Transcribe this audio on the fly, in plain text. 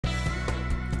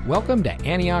Welcome to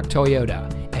Antioch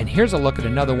Toyota, and here's a look at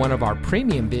another one of our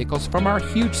premium vehicles from our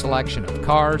huge selection of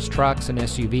cars, trucks, and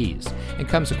SUVs, and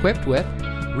comes equipped with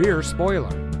rear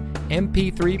spoiler,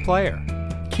 MP3 player,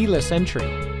 keyless entry,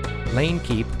 lane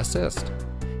keep assist,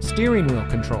 steering wheel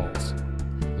controls,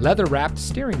 leather-wrapped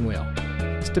steering wheel,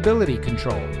 stability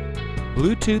control,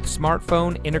 Bluetooth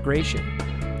smartphone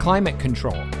integration, climate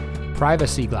control,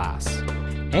 privacy glass,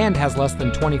 and has less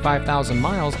than 25,000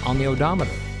 miles on the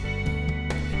odometer.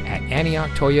 At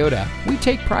Antioch Toyota, we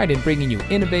take pride in bringing you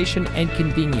innovation and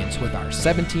convenience with our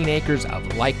 17 acres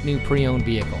of like-new pre-owned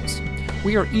vehicles.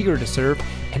 We are eager to serve,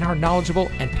 and our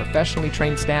knowledgeable and professionally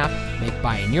trained staff make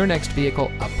buying your next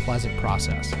vehicle a pleasant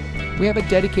process. We have a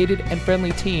dedicated and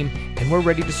friendly team, and we're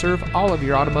ready to serve all of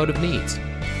your automotive needs.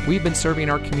 We've been serving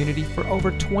our community for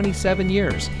over 27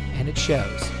 years, and it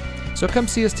shows. So come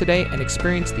see us today and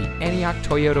experience the Antioch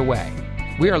Toyota way.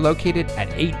 We are located at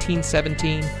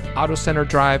 1817 Auto Center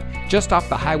Drive, just off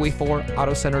the Highway 4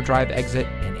 Auto Center Drive exit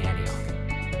in